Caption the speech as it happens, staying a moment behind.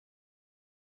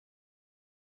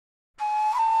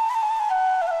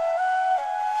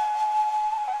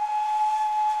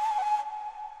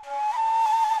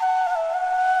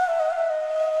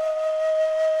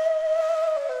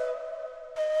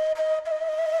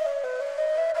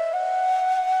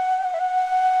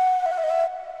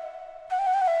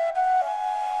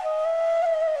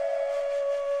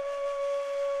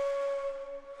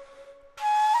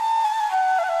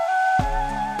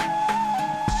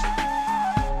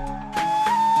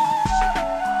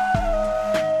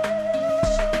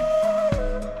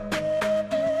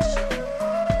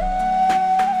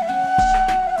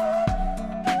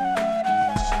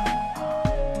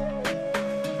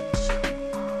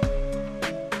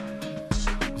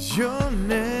Your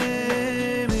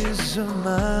name is on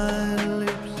my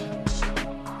lips.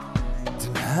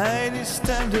 Tonight is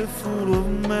tender, full of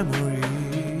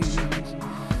memories.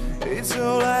 It's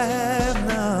all I have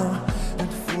now, and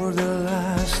for the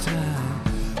last time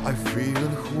I feel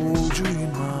and hold you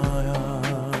in my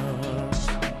arms.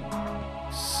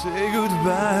 Say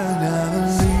goodbye now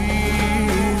and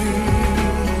leave.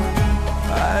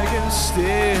 I can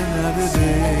stay another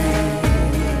day.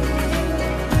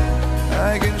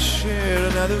 I can share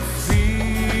another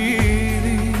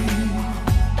feeling.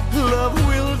 Love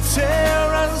will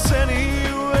tear us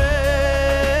anyway.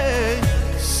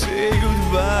 Say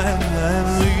goodbye and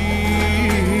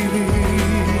leave.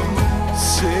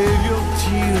 Save your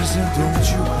tears and don't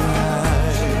you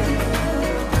cry.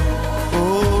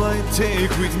 All I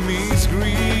take with me is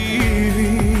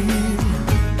grieving.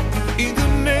 In the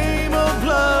name of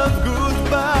love,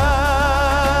 goodbye.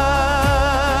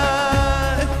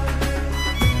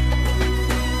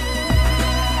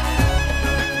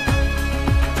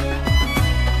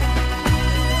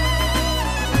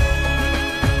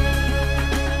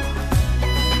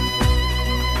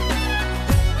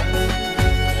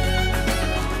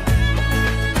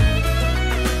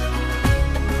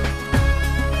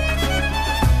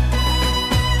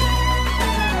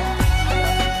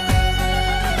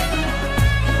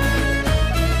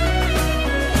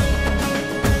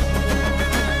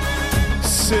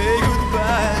 Say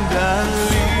goodbye and I'm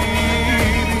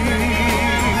leaving.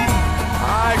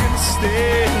 I can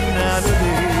stay another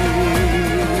day.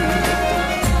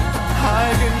 I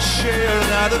can share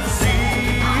another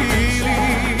feeling.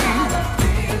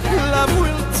 Love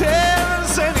will tear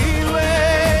us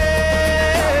anyway.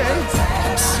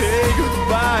 Say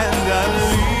goodbye and I'm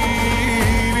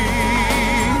leaving.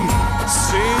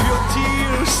 Save your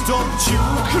tears, don't you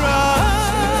cry.